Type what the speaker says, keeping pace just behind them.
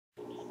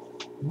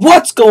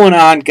What's going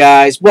on,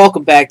 guys?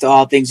 Welcome back to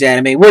All Things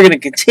Anime. We're going to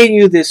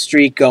continue this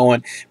streak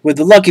going with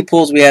the lucky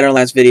pulls we had in our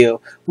last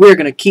video. We're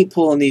going to keep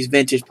pulling these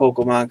vintage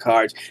Pokemon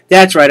cards.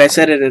 That's right, I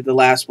said it at the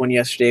last one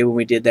yesterday when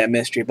we did that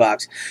mystery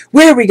box,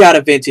 where we got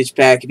a vintage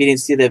pack. If you didn't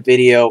see that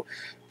video,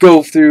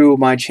 go through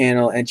my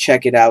channel and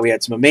check it out. We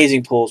had some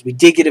amazing pulls. We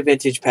did get a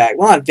vintage pack.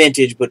 Well, not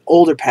vintage, but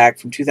older pack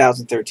from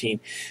 2013,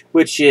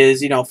 which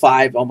is,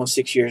 5, almost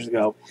 6 years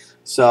ago.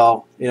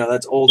 So,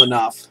 that's old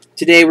enough.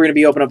 Today we're going to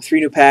be opening up 3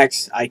 new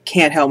packs. I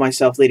can't help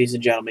myself, ladies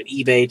and gentlemen.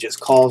 eBay just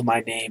calls my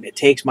name. It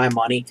takes my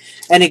money,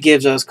 and it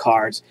gives us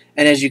cards.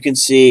 And as you can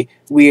see,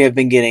 we have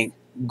been getting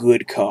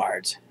good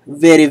cards.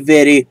 Very,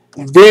 very,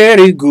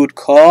 very good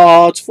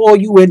cards for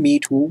you and me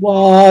to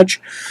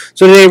watch.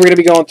 So today we're going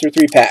to be going through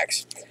 3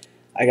 packs.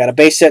 I got a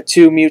base set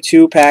 2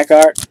 Mewtwo pack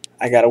art.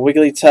 I got a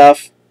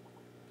Wigglytuff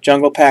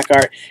Jungle pack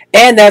art.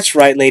 And that's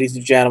right, ladies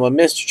and gentlemen,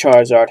 Mr.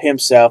 Charizard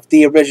himself,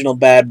 the original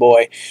bad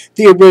boy,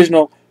 the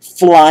original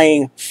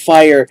flying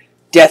fire,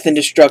 death and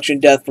destruction,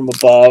 death from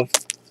above.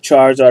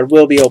 Charizard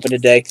will be open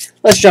today.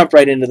 Let's jump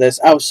right into this.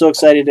 I was so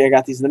excited I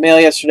got these in the mail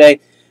yesterday.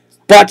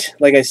 But,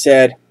 like I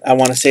said, I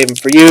want to save them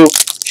for you,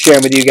 share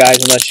them with you guys,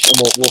 and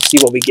we'll see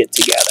what we get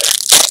together.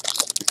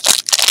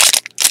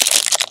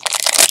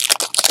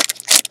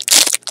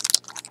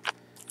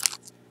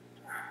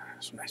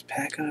 Some nice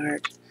pack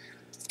art.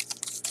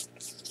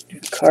 Do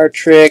the card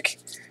trick.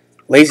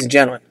 Ladies and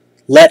gentlemen,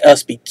 let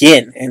us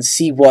begin and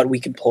see what we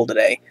can pull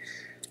today.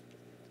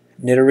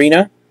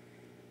 Nidorina,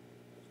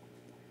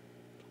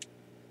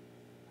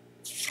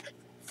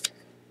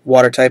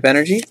 Water-type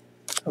energy,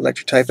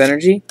 Electric-type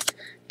energy,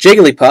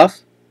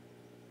 Jigglypuff,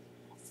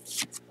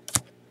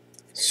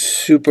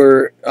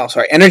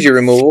 energy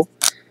removal,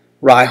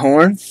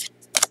 Rhyhorn,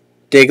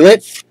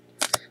 Diglett,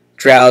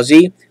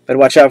 Drowsy. But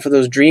watch out for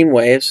those dream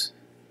waves.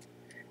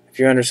 If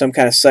you're under some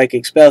kind of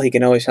psychic spell, he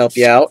can always help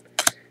you out.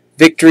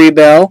 Victory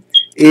Bell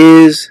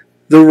is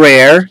the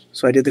rare,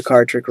 so I did the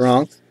card trick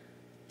wrong.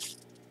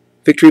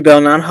 Victory Bell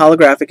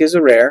non-holographic is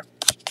a rare.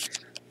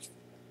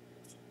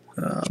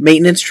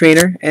 Maintenance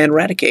Trainer and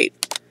Raticate.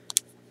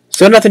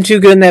 So nothing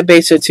too good in that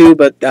base set 2,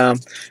 but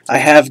I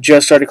have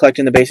just started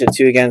collecting the base set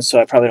 2 again,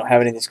 so I probably don't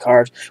have any of these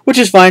cards, which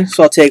is fine,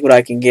 so I'll take what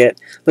I can get.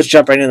 Let's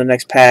jump right into the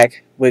next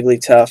pack.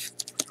 Wigglytuff.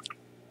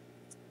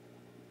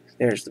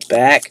 There's the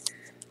back.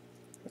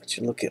 Let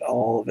you look at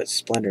all of its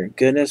splendor and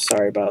goodness.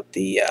 Sorry about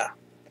the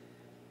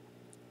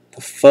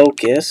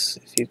focus,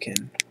 if you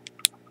can.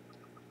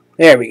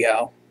 There we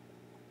go.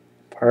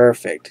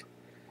 Perfect.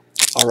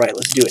 Alright,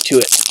 let's do it to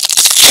it.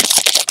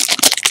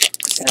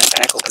 And that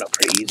pack opened up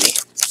pretty easy.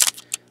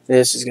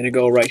 This is going to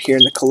go right here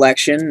in the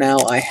collection. Now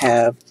I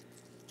have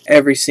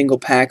every single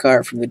pack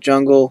art from the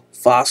Jungle,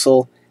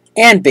 Fossil,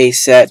 and base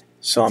set,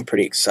 so I'm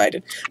pretty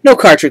excited. No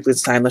card trick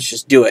this time, let's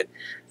just do it.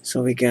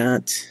 So we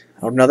got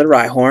another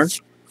Rhyhorn,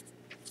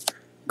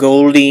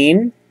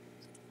 Goldeen,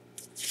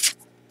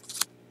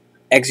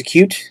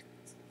 Execute,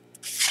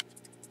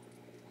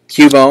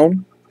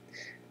 Cubone,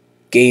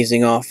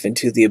 gazing off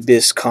into the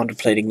abyss,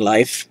 contemplating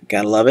life.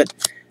 Gotta love it.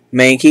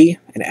 Mankey,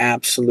 an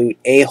absolute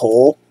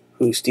a-hole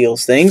who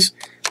steals things.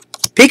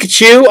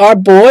 Pikachu, our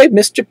boy,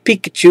 Mr.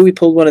 Pikachu. We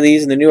pulled one of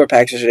these in the newer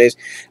packs yesterday.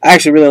 I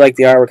actually really like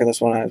the artwork on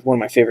this one. It's one of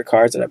my favorite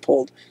cards that I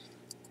pulled.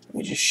 Let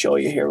me just show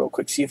you here real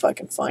quick. See if I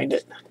can find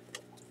it.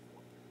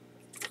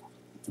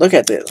 Look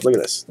at this. Look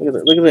at this. Look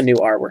at the new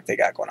artwork they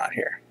got going on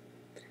here.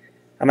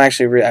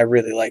 I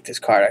really like this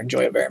card. I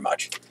enjoy it very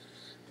much.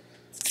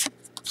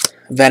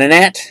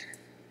 Venonat.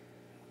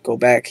 Go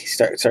back,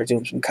 start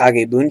doing some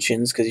Kage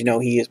Bunshins, because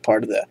he is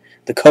part of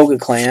the Koga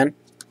clan.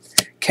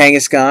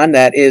 Kangaskhan,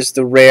 that is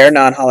the rare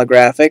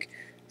non-holographic.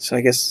 So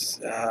I guess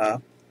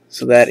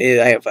so that is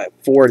I have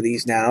 4 of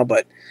these now,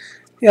 but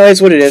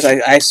that's what it is. I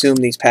assume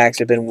these packs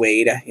have been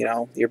weighed.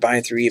 You're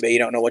buying through eBay, you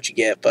don't know what you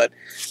get, but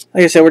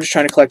like I said, we're just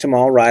trying to collect them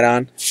all.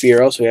 Rhydon,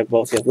 Fearow, so we have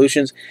both the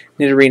evolutions.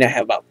 Nidorina, I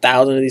have about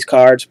 1,000 of these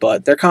cards,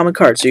 but they're common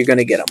cards, so you're going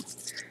to get them.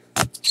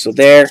 So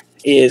there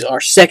is our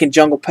second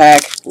Jungle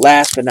pack.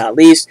 Last but not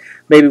least,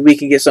 maybe we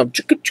can get some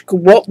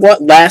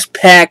what last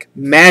pack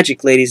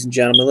magic, ladies and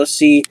gentlemen. Let's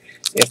see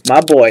if my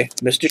boy,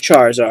 Mr.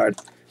 Charizard,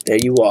 there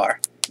you are.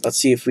 Let's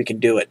see if we can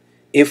do it.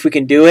 If we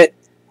can do it,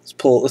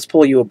 let's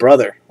pull you a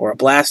Brother or a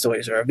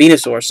Blastoise or a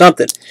Venusaur or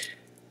something.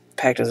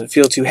 Pack doesn't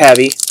feel too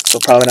heavy, so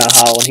probably not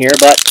hollow in here,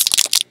 but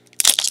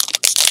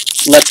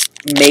let's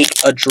make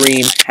a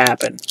dream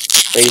happen,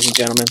 ladies and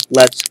gentlemen.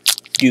 Let's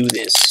do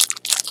this.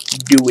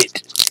 Do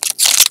it.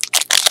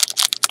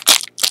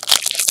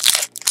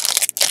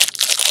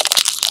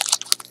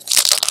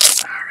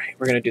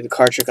 We're going to do the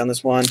card trick on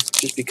this one,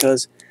 just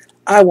because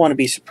I want to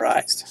be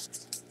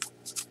surprised.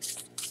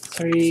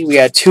 3. We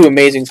had 2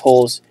 amazing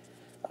pulls.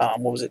 What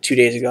was it, 2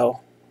 days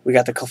ago? We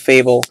got the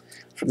Clefable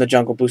from the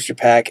Jungle Booster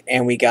Pack,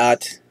 and we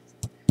got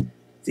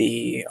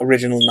the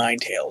original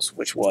Ninetales,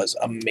 which was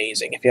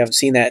amazing. If you haven't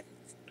seen that,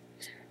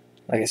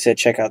 like I said,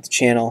 check out the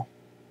channel.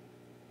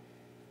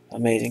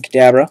 Amazing.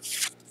 Kadabra.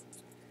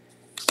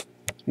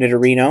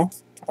 Nidorino.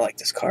 I like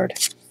this card.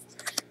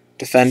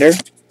 Defender.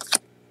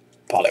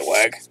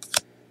 Poliwag.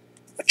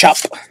 Chop.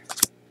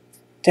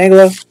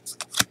 Tangela.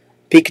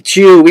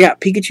 Pikachu. We got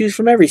Pikachus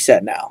from every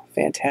set now.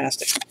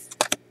 Fantastic.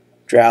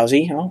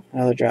 Drowsy. Oh,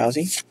 another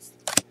Drowsy.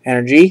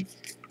 Energy.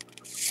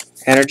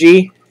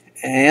 Energy.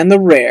 And the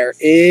rare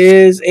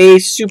is a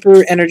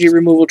Super Energy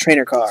Removal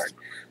Trainer card.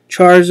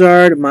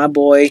 Charizard, my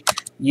boy,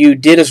 you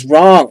did us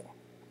wrong.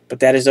 But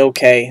that is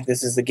okay.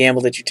 This is the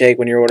gamble that you take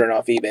when you're ordering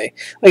off eBay.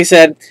 Like I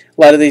said,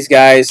 a lot of these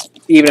guys,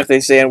 even if they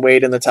stand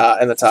weight in the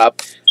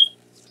top,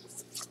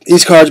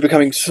 these cards are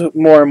becoming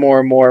more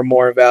and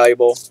more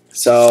valuable.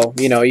 So,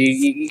 you know,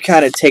 you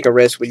kind of take a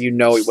risk when you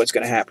know what's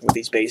going to happen with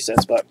these base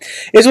sets. But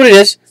it's what it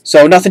is.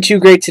 So, nothing too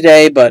great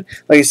today. But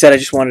like I said, I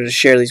just wanted to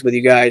share these with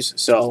you guys.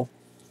 So,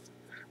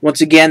 once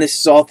again, this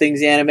is All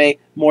Things Anime.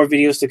 More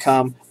videos to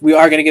come. We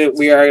are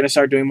gonna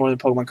start doing more than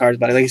Pokemon cards.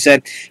 But like I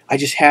said, I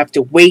just have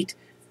to wait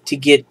to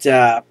get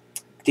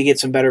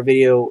some better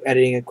video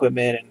editing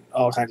equipment and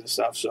all kinds of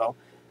stuff. So, all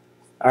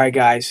right,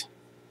 guys,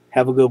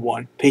 have a good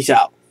one. Peace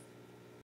out.